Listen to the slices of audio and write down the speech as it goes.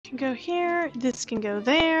can go here. This can go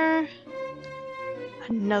there.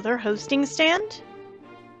 Another hosting stand?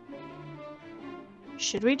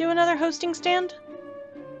 Should we do another hosting stand?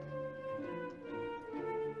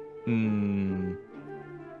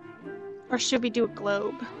 Or should we do a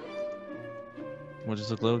globe? What does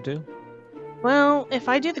the globe do? Well, if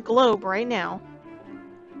I do the globe right now,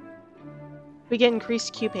 we get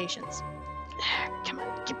increased queue patience. Come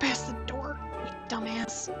on, get past the door, you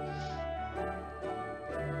dumbass.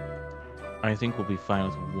 I think we'll be fine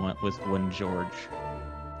with one George,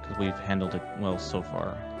 because we've handled it well so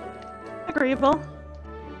far. Agreeable.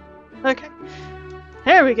 Okay,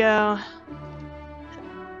 there we go.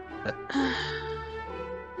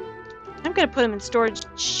 I'm gonna put him in storage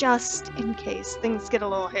just in case things get a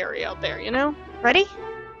little hairy out there, you know? Ready?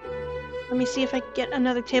 Let me see if I can get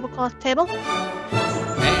another tablecloth table.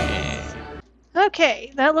 Hey.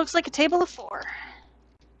 Okay, that looks like a table of 4.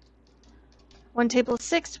 One table of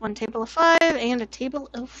 6, one table of 5, and a table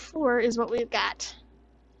of 4 is what we've got.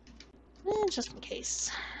 Just in case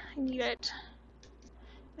I need it.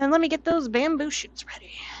 And let me get those bamboo shoots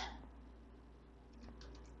ready.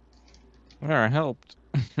 Well, I helped.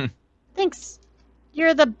 Thanks.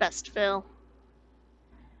 You're the best, Phil.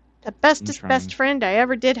 The bestest best friend I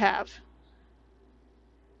ever did have.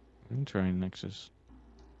 I'm trying Nexus.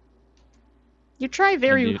 You try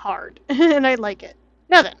very hard, and I like it.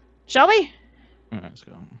 Now then, shall we? Let's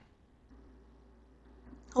go.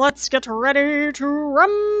 Let's get ready to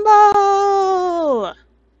rumble!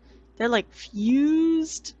 They're like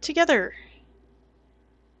fused together.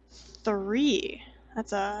 3.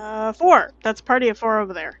 That's a 4. That's a party of 4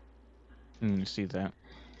 over there. You see that.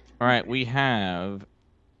 Alright, we have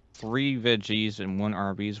 3 veggies and 1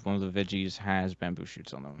 Arby's. One of the veggies has bamboo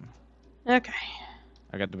shoots on them. Okay.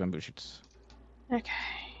 I got the bamboo shoots. Okay.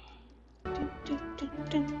 Right,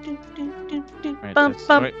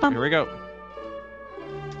 here we go.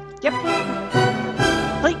 Yep.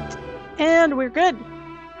 Plate. And we're good.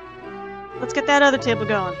 Let's get that other table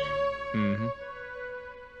going. Mm-hmm.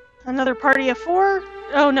 Another party of 4?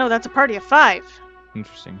 Oh no, that's a party of 5.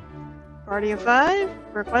 Interesting. Party of 5?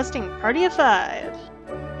 Requesting party of 5.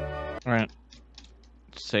 Alright.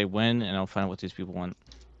 Say when, and I'll find out what these people want.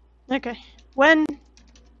 Okay. When?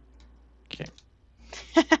 Okay.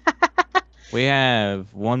 We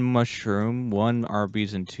have 1 mushroom, 1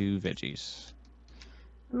 Arby's, and 2 veggies.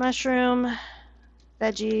 Mushroom,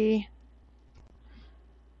 veggie.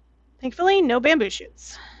 Thankfully, no bamboo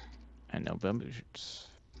shoots. And no bamboo shoots.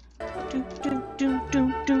 Do do do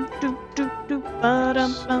do do do do do ba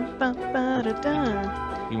dum bum bum ba da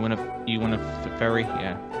da. You want a ferry?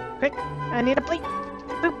 Yeah. Quick! I need a plate.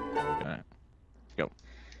 Boop. Got it. Go.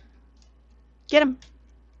 Get him.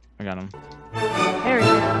 I got him. There we go.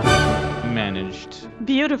 Managed.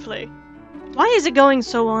 Beautifully. Why is it going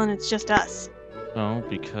so well and it's just us? Oh,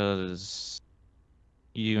 because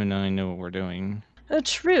you and I know what we're doing.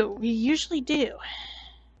 True. We usually do.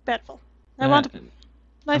 Bedful. I want to.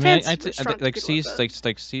 My fans like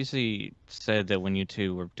Cece said that when you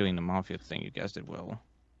two were doing the mafia thing, you guys did well.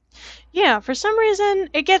 Yeah, for some reason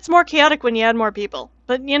it gets more chaotic when you add more people.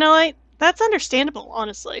 But you know, that's understandable,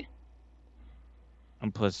 honestly.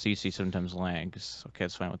 And plus, Cece sometimes lags. Okay,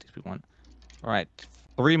 that's fine what these people want. All right,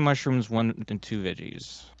 3 mushrooms, 1 and 2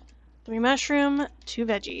 veggies. 3 mushroom, 2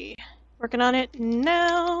 veggie. Working on it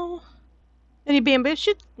now. Any bamboo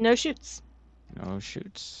shoots? No shoots. No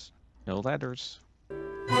shoots. No ladders.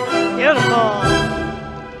 Beautiful.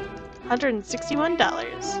 $161.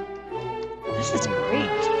 This is great.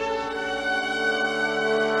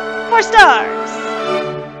 4 stars.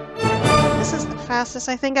 This is the fastest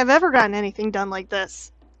I think I've ever gotten anything done like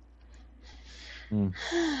this.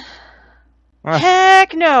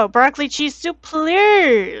 Heck no! Broccoli cheese soup,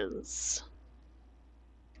 please!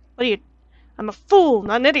 What are you? I'm a fool,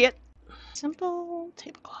 not an idiot. Simple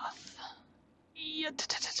tablecloth.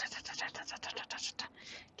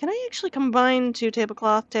 Can I actually combine 2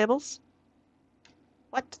 tablecloth tables?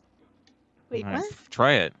 What? Wait, what?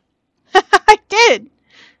 Try it. I did!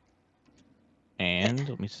 And,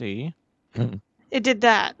 let me see. It did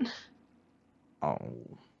that. Oh.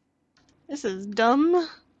 This is dumb.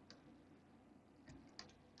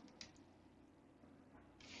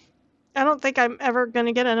 I don't think I'm ever going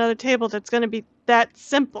to get another table that's going to be that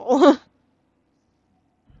simple.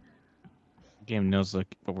 Game knows what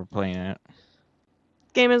we're playing at.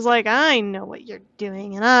 Game is like, I know what you're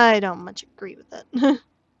doing, and I don't much agree with it.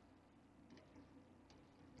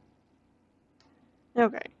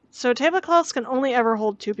 Okay, so tablecloths can only ever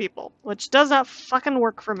hold 2 people, which does not fucking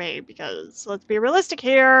work for me, because, let's be realistic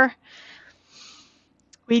here,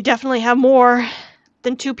 we definitely have more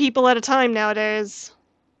than 2 people at a time nowadays.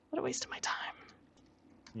 What a waste of my time.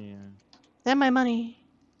 Yeah. And my money.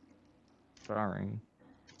 Sorry.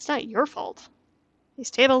 It's not your fault.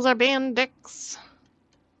 These tables are band dicks.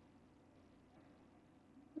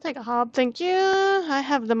 I'll take a hob, thank you. I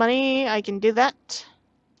have the money. I can do that.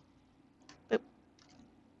 Boop.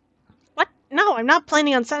 What? No, I'm not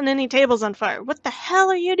planning on setting any tables on fire. What the hell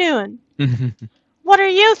are you doing? What are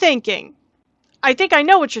you thinking? I think I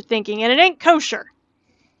know what you're thinking, and it ain't kosher.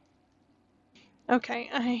 Okay,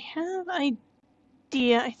 I have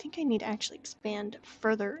idea. I think I need to actually expand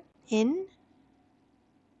further in.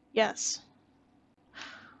 Yes.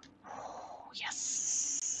 Oh,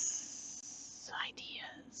 yes.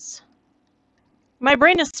 Ideas. My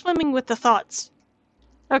brain is swimming with the thoughts.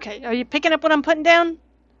 Okay, are you picking up what I'm putting down?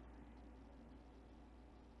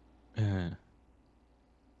 That's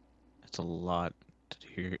a lot that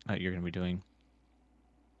you're going to be doing.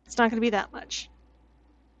 It's not going to be that much.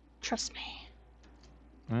 Trust me.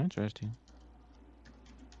 Interesting.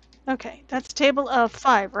 Okay, that's a table of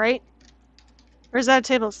 5, right? Or is that a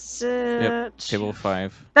table 6? Yep, table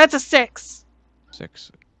 5. That's a 6.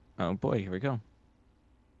 6. Oh boy, here we go.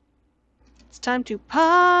 It's time to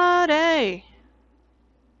party.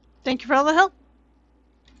 Thank you for all the help.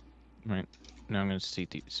 Right. Now I'm going to seat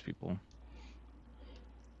these people.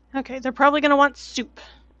 Okay, they're probably going to want soup.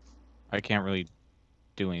 I can't really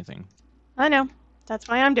do anything. I know. That's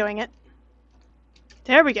why I'm doing it.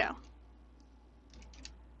 There we go.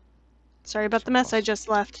 Sorry about the mess I just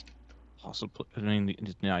left. Also, I mean,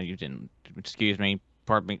 no, you didn't. Excuse me.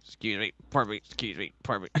 Pardon me. Excuse me. Pardon me. Excuse me.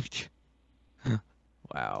 Pardon me.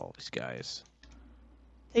 Wow, these guys.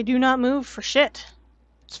 They do not move for shit.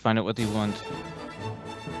 Let's find out what they want.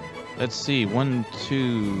 Let's see. 1,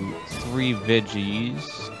 2, 3 veggies,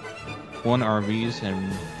 1 RVs,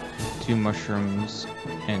 and 2 mushrooms,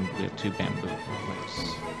 and we have 2 bamboo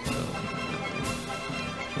plates. So.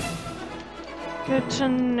 Good to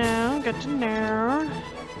know. Good to know.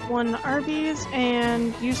 1 Arby's,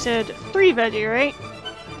 and you said 3 veggie, right?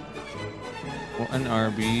 1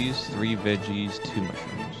 Arby's, 3 veggies, 2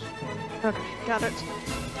 mushrooms. Okay, got it.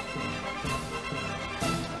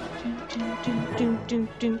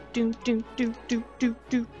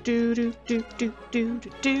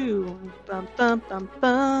 Bum bum bum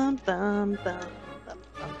bum bum bum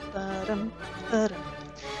bum bum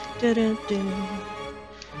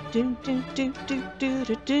do do do do do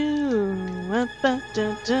do do da da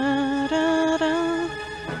da da.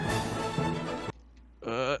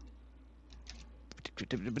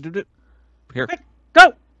 Here. Quick,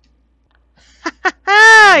 go!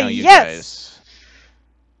 Now you Yes. guys.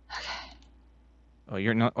 Oh,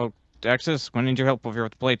 you're not. Oh, Axis, I need your help over here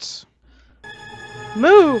with the plates.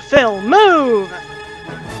 Move, Phil, move!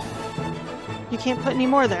 You can't put any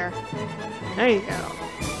more there. There you go.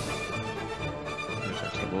 There's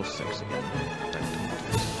our table 6 again.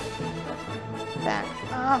 Back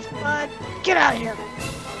off, bud. Get out of here.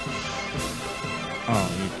 Oh,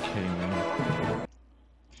 you kidding me?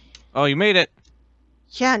 Oh, you made it!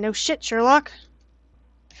 Yeah, no shit, Sherlock.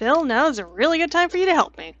 Phil, now is a really good time for you to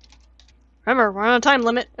help me. Remember, we're on a time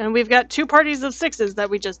limit, and we've got 2 parties of 6s that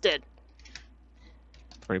we just did.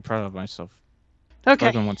 Pretty proud of myself. Okay.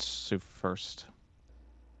 Logan wants soup first.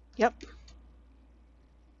 Yep.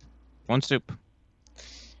 1 soup.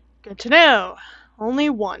 Good to know. Only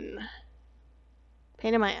 1.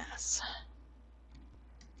 Pain in my ass.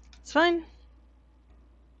 It's fine.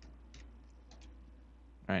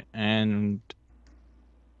 Right, and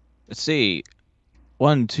let's see.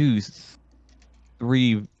 1, 2,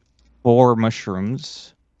 3, 4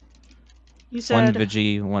 mushrooms. You said 1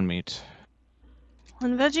 veggie, 1 meat.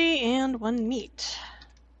 1 veggie and 1 meat.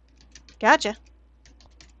 Gotcha.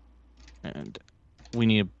 And we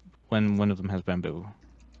need when one of them has bamboo.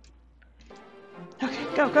 Okay,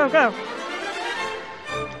 go, go, go.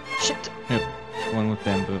 Shit. Yep, 1 with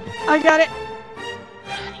bamboo. I got it.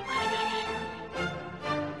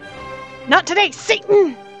 Not today,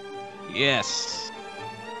 Satan! Yes.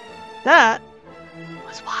 That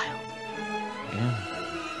was wild. Yeah.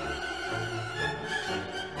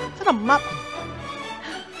 Is that a mop?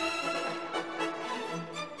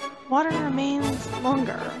 Water remains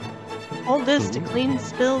longer. Hold this to clean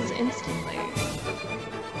spills instantly.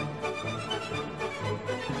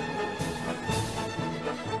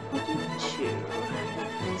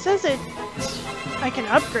 It says it. I can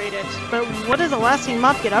upgrade it, but what does a lasting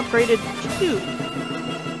mop get upgraded to?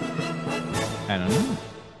 I don't know.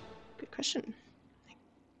 Good question. I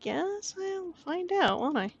guess I'll find out,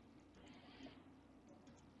 won't I?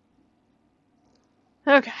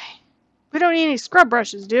 Okay. We don't need any scrub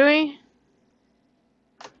brushes, do we?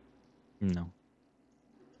 No.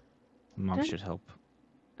 Mom should help.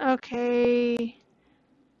 Okay.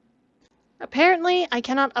 Apparently, I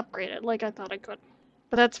cannot upgrade it like I thought I could.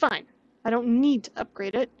 But that's fine. I don't need to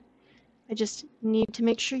upgrade it. I just need to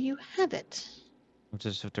make sure you have it. We'll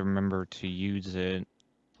just have to remember to use it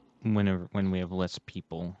when we have less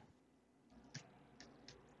people.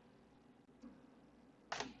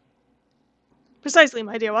 Precisely,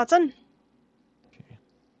 my dear Watson. Okay.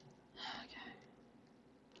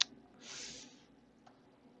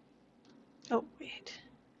 Oh, wait.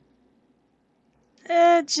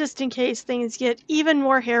 Just in case things get even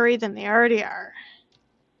more hairy than they already are.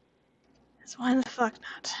 Because why the fuck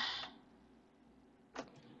not?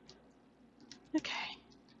 Okay.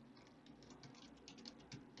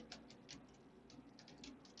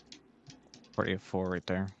 Party of 4 right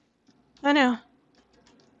there. I know.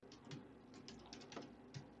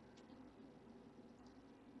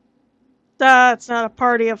 That's not a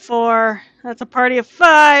party of 4. That's a party of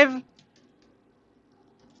 5.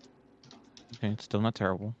 Okay, it's still not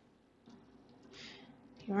terrible.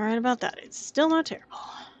 You're right about that. It's still not terrible.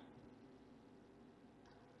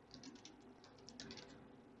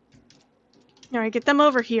 Alright, get them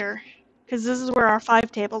over here. Because this is where our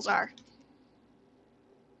 5 tables are.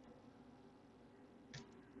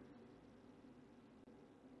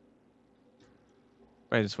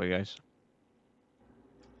 Right this way, guys.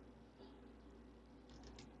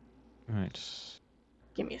 Alright.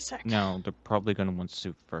 Give me a sec. Now, they're probably going to want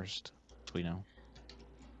soup first, as we know.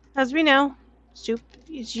 As we know, soup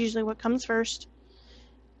is usually what comes first.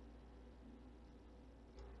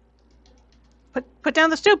 Put down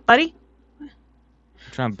the soup, buddy. I'm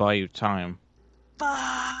trying to buy you time.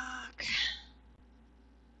 Fuck.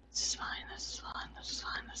 This is fine. This is fine. This is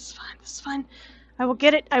fine. This is fine. This is fine. I will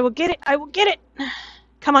get it. I will get it. I will get it.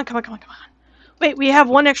 Come on, come on, come on, come on. Wait, we have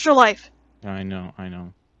 1 extra life. I know, I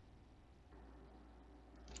know.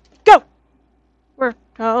 Go!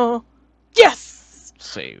 Oh. Yes!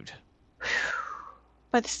 Saved.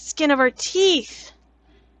 By the skin of our teeth.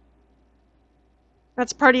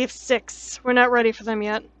 That's a party of 6. We're not ready for them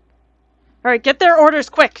yet. Alright, get their orders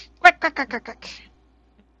quick. Quick, quick, quick, quick, quick.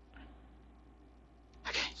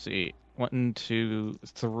 Okay. Let's see. 1, 2,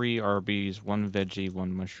 3 RBs, 1 veggie,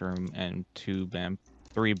 1 mushroom, and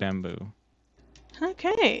 3 bamboo.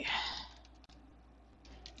 Okay.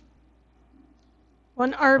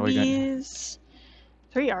 1 Arby's.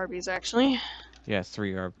 3 Arby's, actually. Yeah,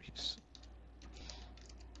 3 RBs.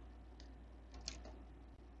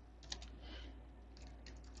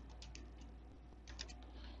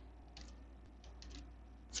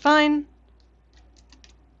 It's fine.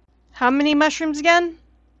 How many mushrooms again?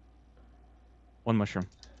 1 mushroom.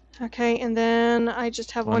 Okay, and then I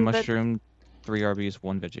just have 1 1 mushroom, 3 RBs,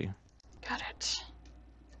 1 veggie. Got it.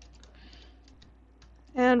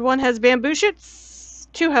 And 1 has bamboo shoots.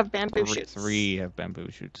 2 have bamboo shoots. 3 have bamboo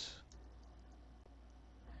shoots.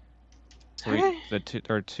 Okay. There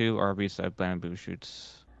are 2 RBs that have bamboo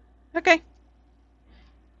shoots. Okay.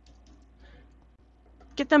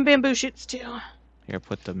 Get them bamboo shoots too. Here,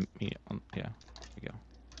 put the meat on. Yeah, there we go.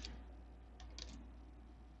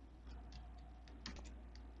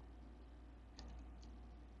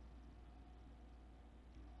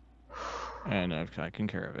 And I've taken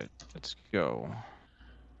care of it. Let's go.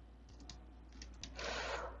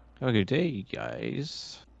 Have a good day,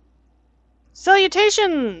 guys.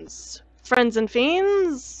 Salutations, friends and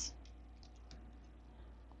fiends.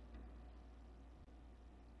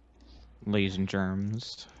 Ladies and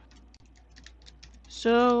germs.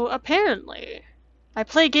 So, apparently, I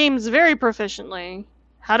play games very proficiently.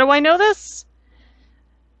 How do I know this?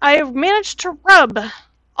 I have managed to rub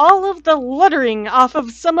all of the lettering off of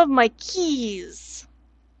some of my keys.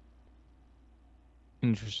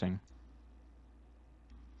 Interesting.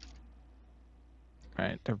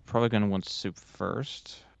 Alright, they're probably gonna want soup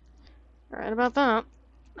first. Right about that.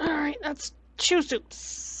 Alright, that's 2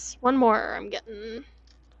 soups. 1 more I'm getting.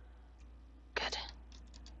 Good.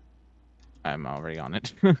 I'm already on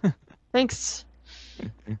it. Thanks.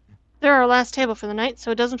 They're our last table for the night, so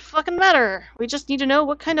it doesn't fucking matter. We just need to know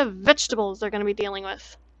what kind of vegetables they're going to be dealing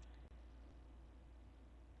with.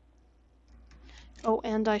 Oh,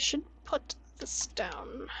 and I should put this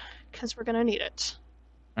down, because we're going to need it.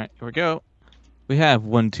 Alright, here we go. We have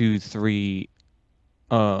 1, 2, 3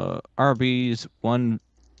 RBs,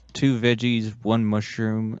 2 veggies, 1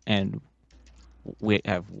 mushroom, and we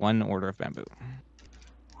have 1 order of bamboo.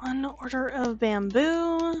 1 order of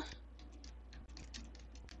bamboo.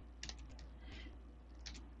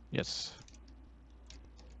 Yes.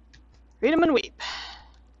 Read them and weep.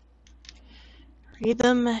 Read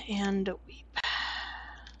them and weep.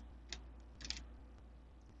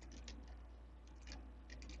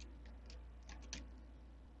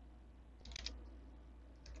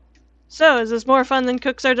 So, is this more fun than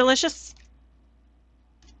Cooks Are Delicious?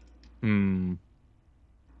 Hmm.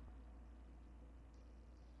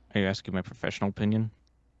 Are you asking my professional opinion?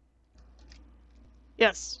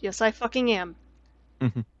 Yes. Yes, I fucking am.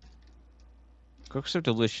 Cooks Are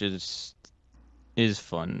Delicious is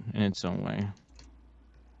fun in its own way.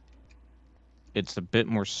 It's a bit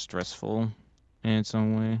more stressful in its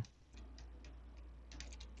own way.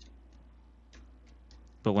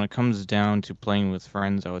 But when it comes down to playing with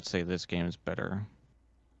friends, I would say this game is better.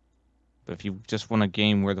 But if you just want a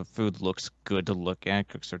game where the food looks good to look at,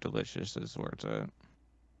 Cooks Are Delicious is where it's at.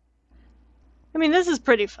 I mean, this is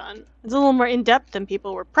pretty fun. It's a little more in-depth than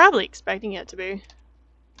people were probably expecting it to be.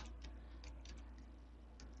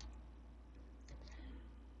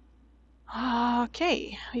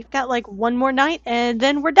 Okay, we've got like one more night and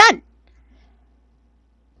then we're done.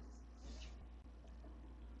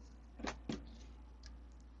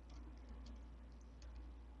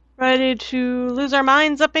 Ready to lose our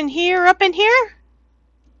minds up in here, up in here?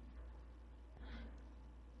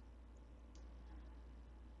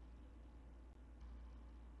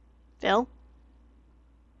 Phil?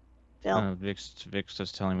 Phil? Vic's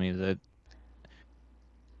just telling me that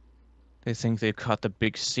they think they've caught the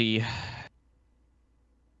big C.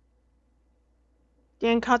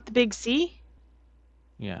 Dan caught the big C?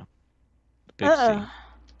 Yeah, the big Uh-oh. C.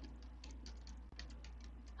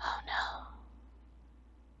 Oh no.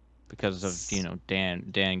 Because of, Dan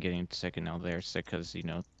getting sick, and now they're sick because,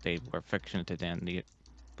 they were affectionate to Dan the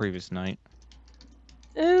previous night.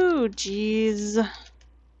 Oh, jeez.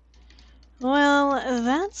 Well,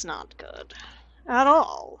 that's not good. At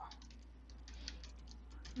all.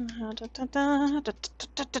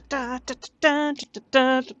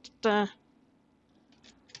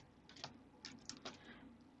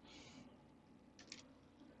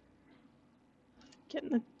 Getting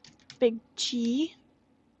the big G.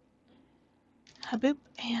 A boop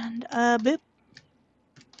and a boop.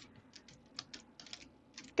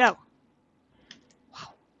 Go.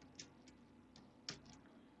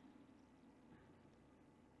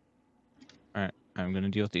 Alright, I'm gonna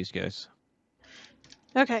deal with these guys.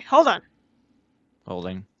 Okay, hold on.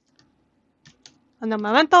 Holding. Un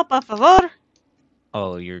momento, por favor.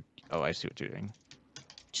 Oh, I see what you're doing.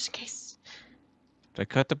 Just in case. Did I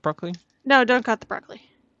cut the broccoli? No, don't cut the broccoli.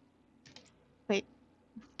 Wait,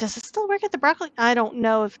 does it still work at the broccoli? I don't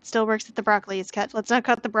know if it still works at the broccoli is cut. Let's not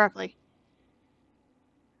cut the broccoli.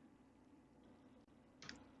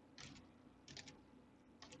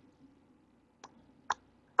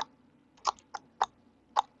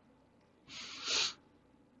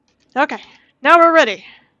 Okay, now we're ready.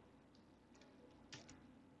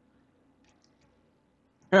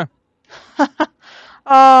 Yeah.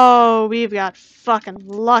 Oh, we've got fucking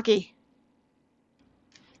lucky.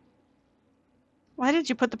 Why did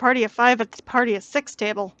you put the party of 5 at the party of 6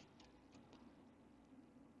 table?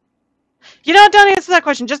 You know what? Don't answer that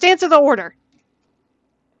question. Just answer the order.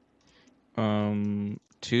 2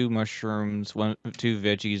 mushrooms, 2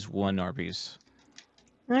 veggies, 1 Arby's.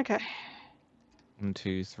 Okay. 1,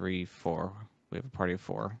 2, 3, 4. We have a party of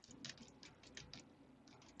 4.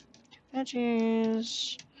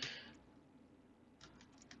 Veggies.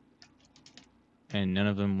 And none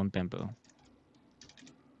of them want bamboo.